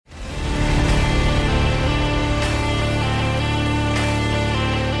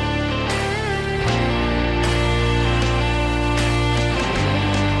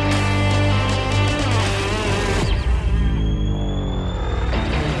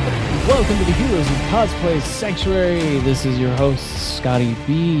Welcome to the Heroes of Cosplay Sanctuary. This is your host, Scotty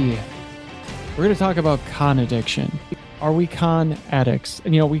B. We're going to talk about con addiction. Are we con addicts?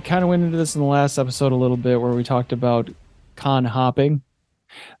 And, we kind of went into this in the last episode a little bit where we talked about con hopping.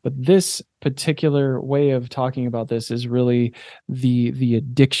 But this particular way of talking about this is really the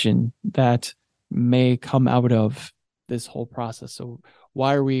addiction that may come out of this whole process. So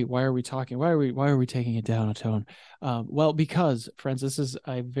why are we talking? Why are we taking it down a tone? Well, because, friends, this is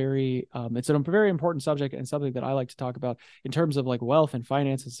a very it's a very important subject and something that I like to talk about in terms of like wealth and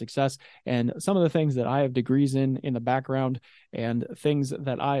finance and success, and some of the things that I have degrees in the background, and things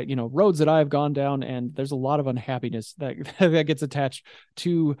that I, roads that I have gone down, and there's a lot of unhappiness that that gets attached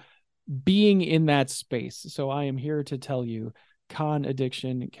to being in that space. So I am here to tell you, con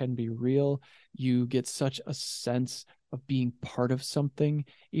addiction can be real. You get such a sense of being part of something,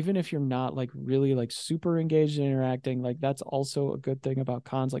 even if you're not like really like super engaged in interacting. Like, that's also a good thing about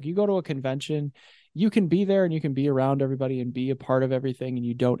cons. Like, you go to a convention, you can be there and you can be around everybody and be a part of everything, and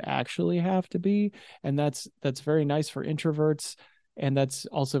you don't actually have to be. And that's very nice for introverts, and that's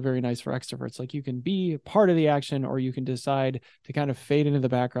also very nice for extroverts. Like, you can be part of the action, or you can decide to kind of fade into the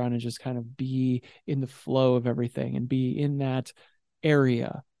background and just kind of be in the flow of everything and be in that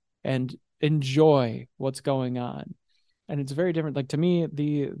area and enjoy what's going on. And it's very different. Like, to me,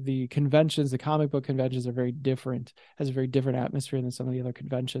 the conventions, the comic book conventions, are very different, has a very different atmosphere than some of the other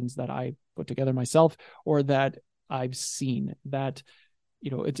conventions that I put together myself or that I've seen. That,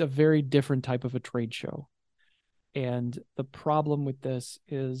 it's a very different type of a trade show. And the problem with this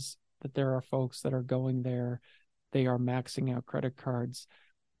is that there are folks that are going there, they are maxing out credit cards.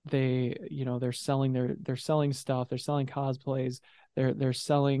 They're selling they're selling stuff, they're selling cosplays, they're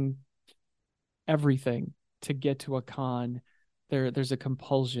selling everything to get to a con. There's a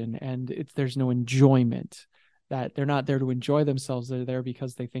compulsion, and there's no enjoyment. That they're not there to enjoy themselves. They're there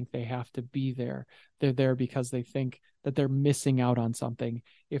because they think they have to be there. They're there because they think that they're missing out on something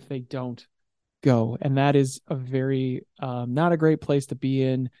if they don't go. And that is a very not a great place to be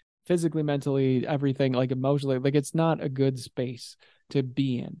in, physically, mentally, everything, like emotionally. Like, it's not a good space to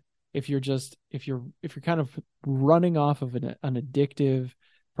be in if you're kind of running off of an addictive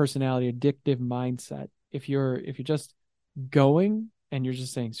personality, addictive mindset. If you're just going and you're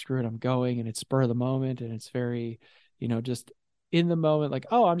just saying, screw it, I'm going, and it's spur of the moment, and it's very, just in the moment, like,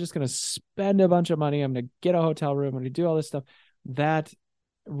 oh, I'm just going to spend a bunch of money, I'm going to get a hotel room, I'm going to do all this stuff, that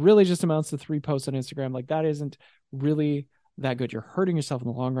really just amounts to 3 posts on Instagram. Like, that isn't really that good. You're hurting yourself in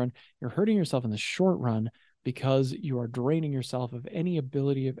the long run. You're hurting yourself in the short run, because you are draining yourself of any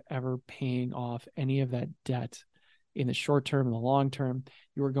ability of ever paying off any of that debt. In the short term and the long term,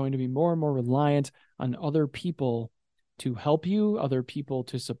 you are going to be more and more reliant on other people to help you, other people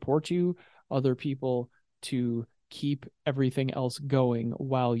to support you, other people to keep everything else going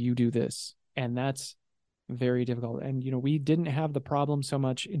while you do this. And that's very difficult. And, we didn't have the problem so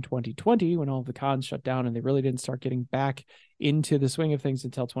much in 2020 when all of the cons shut down, and they really didn't start getting back into the swing of things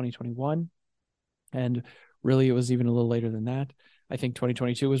until 2021. And really, it was even a little later than that. I think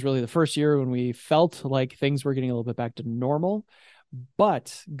 2022 was really the first year when we felt like things were getting a little bit back to normal.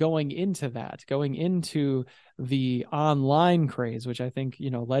 But going into the online craze, which I think,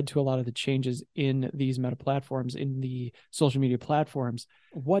 led to a lot of the changes in these meta platforms, in the social media platforms,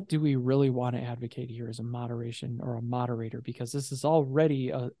 what do we really want to advocate here as a moderation or a moderator? Because this is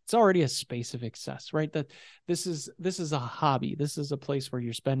already a space of excess, right? That this is a hobby. This is a place where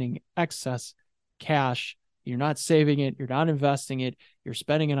you're spending excess cash. You're not saving it. You're not investing it. You're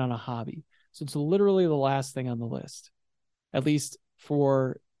spending it on a hobby. So it's literally the last thing on the list. At least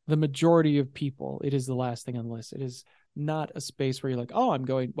for the majority of people, it is the last thing on the list. It is not a space where you're like, oh, I'm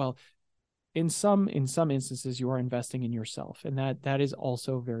going. Well, in some instances, you are investing in yourself, and that is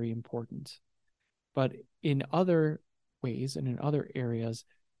also very important. But in other ways and in other areas,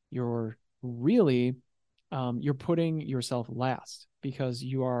 you're really you're putting yourself last, because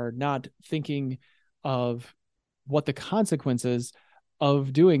you are not thinking of what the consequences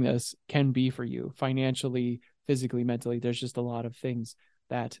of doing this can be for you financially, physically, mentally. There's just a lot of things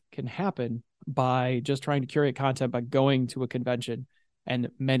that can happen by just trying to curate content by going to a convention,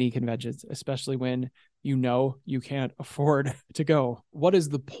 and many conventions, especially when you can't afford to go. What is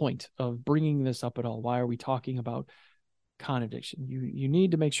the point of bringing this up at all? Why are we talking about con addiction? You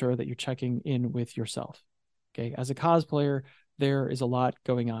need to make sure that you're checking in with yourself. Okay, as a cosplayer, there is a lot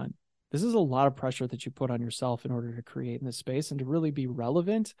going on. This is a lot of pressure that you put on yourself in order to create in this space and to really be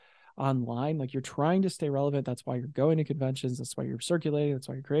relevant online. Like, you're trying to stay relevant. That's why you're going to conventions. That's why you're circulating. That's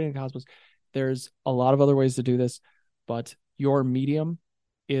why you're creating cosplays. There's a lot of other ways to do this, but your medium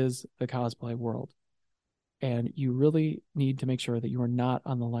is the cosplay world. And you really need to make sure that you are not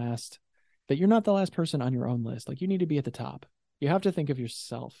on the last, that you're not the last person on your own list. Like, you need to be at the top. You have to think of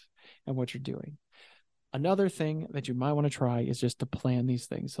yourself and what you're doing. Another thing that you might want to try is just to plan these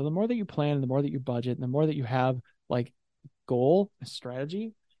things. So the more that you plan, and the more that you budget, and the more that you have like goal,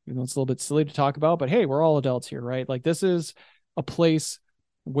 strategy, even though it's a little bit silly to talk about, but hey, we're all adults here, right? Like, this is a place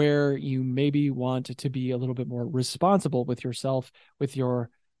where you maybe want to be a little bit more responsible with yourself, with your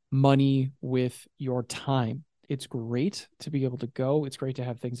money, with your time. It's great to be able to go. It's great to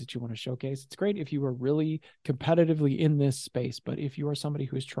have things that you want to showcase. It's great if you are really competitively in this space. But if you are somebody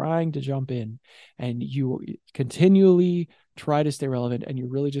who is trying to jump in and you continually try to stay relevant, and you're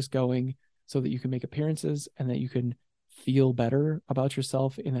really just going so that you can make appearances and that you can feel better about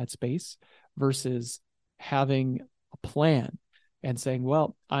yourself in that space, versus having a plan and saying,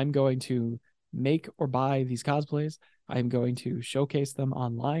 well, I'm going to make or buy these cosplays, I'm going to showcase them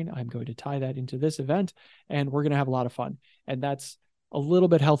online, I'm going to tie that into this event, and we're going to have a lot of fun. And that's a little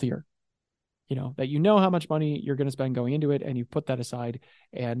bit healthier, that you know how much money you're going to spend going into it, and you put that aside,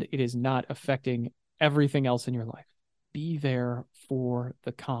 and it is not affecting everything else in your life. Be there for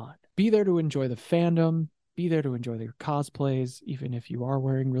the con. Be there to enjoy the fandom. Be there to enjoy your cosplays, even if you are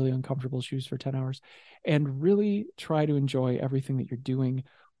wearing really uncomfortable shoes for 10 hours, and really try to enjoy everything that you're doing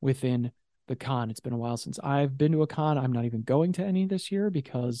within the con. It's been a while since I've been to a con. I'm not even going to any this year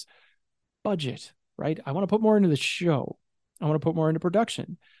because budget, right? I want to put more into the show. I want to put more into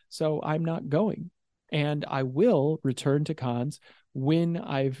production. So I'm not going. And I will return to cons when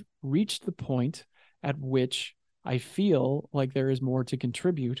I've reached the point at which I feel like there is more to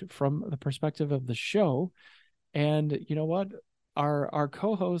contribute from the perspective of the show. And you know what? Our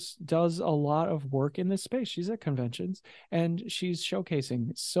co-host does a lot of work in this space. She's at conventions, and she's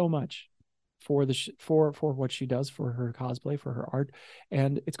showcasing so much for what she does for her cosplay, for her art,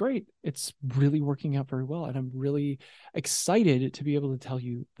 and it's great. It's really working out very well, and I'm really excited to be able to tell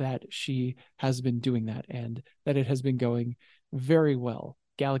you that she has been doing that, and that it has been going very well.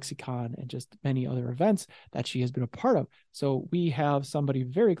 GalaxyCon and just many other events that she has been a part of. So we have somebody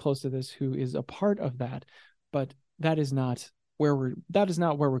very close to this who is a part of that, but that is not where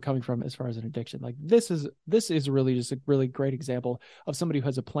we're coming from as far as an addiction. Like, this is really just a really great example of somebody who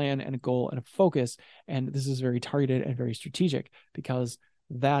has a plan and a goal and a focus, and this is very targeted and very strategic, because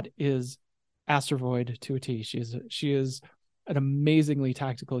that is Astrovoid to a T. She is an amazingly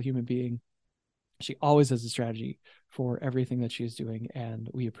tactical human being. She always has a strategy for everything that she is doing, and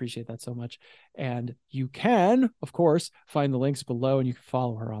we appreciate that so much. And you can, of course, find the links below, and you can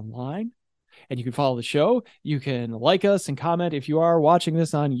follow her online, and you can follow the show. You can like us and comment. If you are watching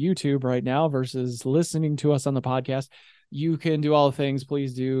this on YouTube right now versus listening to us on the podcast, you can do all the things.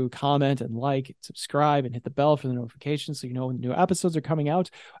 Please do comment and like, subscribe, and hit the bell for the notifications so you know when new episodes are coming out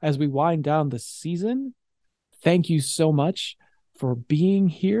as we wind down the season. Thank you so much for being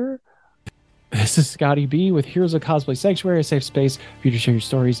here. This is Scotty B with Heroes of Cosplay Sanctuary, a safe space for you to share your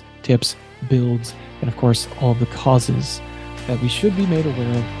stories, tips, builds, and of course, all of the causes that we should be made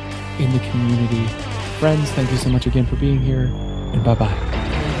aware of in the community. Friends, thank you so much again for being here, and bye-bye.